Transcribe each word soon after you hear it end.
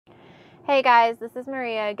Hey guys, this is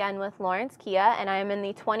Maria again with Lawrence Kia, and I am in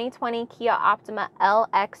the 2020 Kia Optima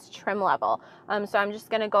LX trim level. So I'm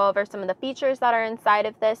just going to go over some of the features that are inside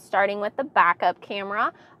of this, starting with the backup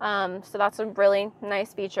camera. So that's a really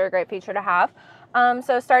nice feature, great feature to have.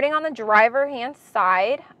 So starting on the driver hand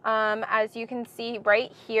side, as you can see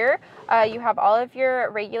right here, you have all of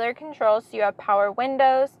your regular controls. So you have power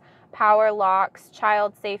windows, power locks,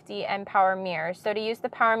 child safety, and power mirrors. So to use the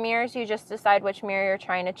power mirrors, you just decide which mirror you're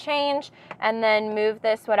trying to change and then move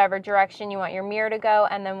this whatever direction you want your mirror to go,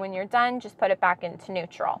 and then when you're done, just put it back into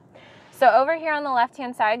neutral. So over here on the left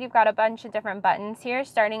hand side, you've got a bunch of different buttons here.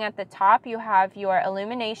 Starting at the top, you have your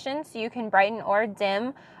illumination, so you can brighten or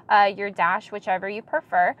dim your dash, whichever you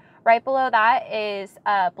prefer. Right below that is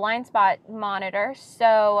a blind spot monitor.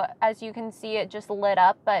 So as you can see, it just lit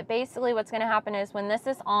up, but basically what's going to happen is when this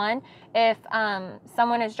is on, if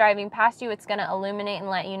someone is driving past you, it's going to illuminate and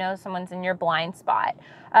let you know someone's in your blind spot.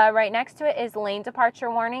 Right next to it is lane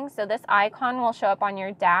departure warning. So this icon will show up on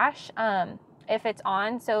your dash if it's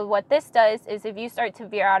on. So what this does is if you start to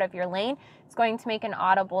veer out of your lane, it's going to make an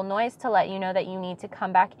audible noise to let you know that you need to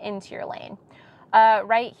come back into your lane.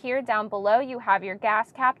 Right here down below, you have your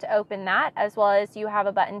gas cap to open that, as well as you have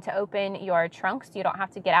a button to open your trunk so you don't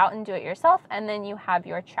have to get out and do it yourself, and then you have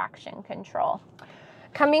your traction control.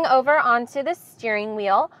 Coming over onto the steering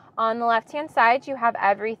wheel, on the left hand side you have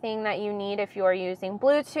everything that you need if you're using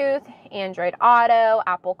Bluetooth, Android Auto,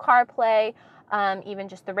 Apple CarPlay, even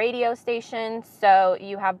just the radio station. So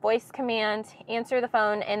you have voice command, answer the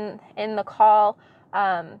phone in the call,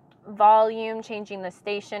 volume, changing the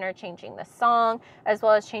station or changing the song, as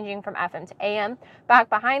well as changing from FM to AM. Back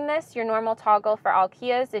behind this, your normal toggle for all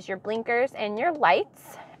Kias is your blinkers and your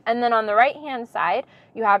lights. And then on the right hand side,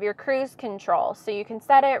 you have your cruise control. So you can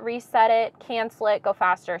set it, reset it, cancel it, go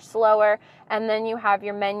faster, slower, and then you have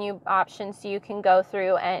your menu options so you can go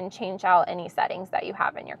through and change out any settings that you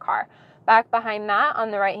have in your car. Back behind that,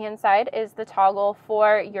 on the right hand side, is the toggle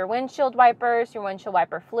for your windshield wipers, your windshield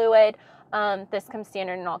wiper fluid. This comes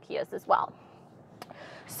standard in all Kias as well.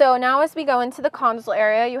 So now as we go into the console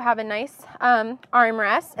area, you have a nice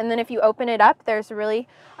armrest, and then if you open it up, there's really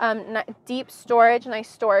deep storage, nice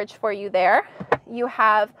storage for you there. You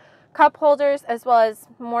have cup holders as well as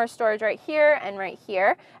more storage right here and right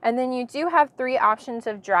here. And then you do have 3 options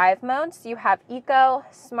of drive modes. You have Eco,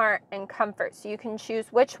 Smart, and Comfort. So you can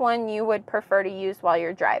choose which one you would prefer to use while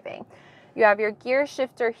you're driving. You have your gear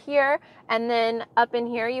shifter here, and then up in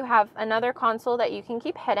here you have another console that you can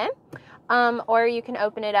keep hidden, or you can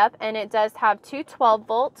open it up, and it does have 2 12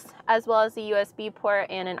 volts as well as a USB port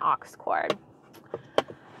and an aux cord.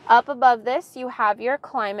 Up above this, you have your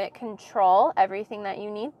climate control, everything that you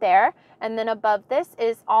need there. And then above this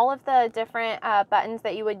is all of the different buttons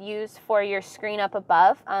that you would use for your screen up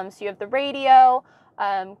above. So you have the radio,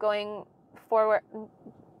 going forward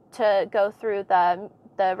to go through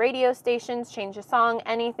the radio stations, change a song,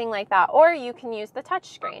 anything like that. Or you can use the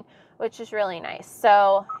touch screen, which is really nice.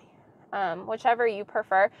 So whichever you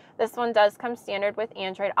prefer. This one does come standard with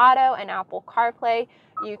Android Auto and Apple CarPlay.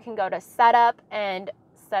 You can go to setup and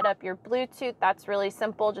set up your Bluetooth. That's really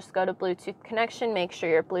simple. Just go to Bluetooth connection, make sure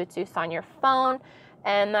your Bluetooth's on your phone,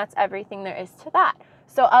 and that's everything there is to that.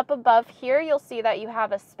 So up above here, you'll see that you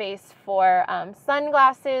have a space for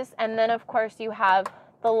sunglasses, and then of course you have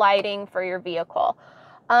the lighting for your vehicle.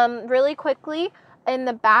 Really quickly, in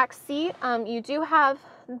the back seat, you do have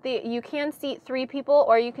you can seat 3 people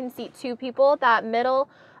or you can seat 2 people. That middle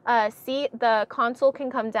seat, the console can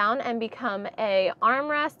come down and become a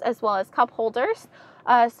armrest as well as cup holders.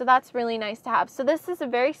 So that's really nice to have. So this is a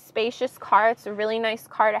very spacious car. It's a really nice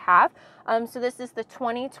car to have. So this is the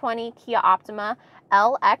 2020 Kia Optima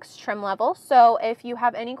LX trim level. So if you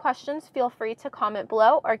have any questions, feel free to comment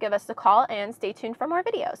below or give us a call, and stay tuned for more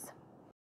videos.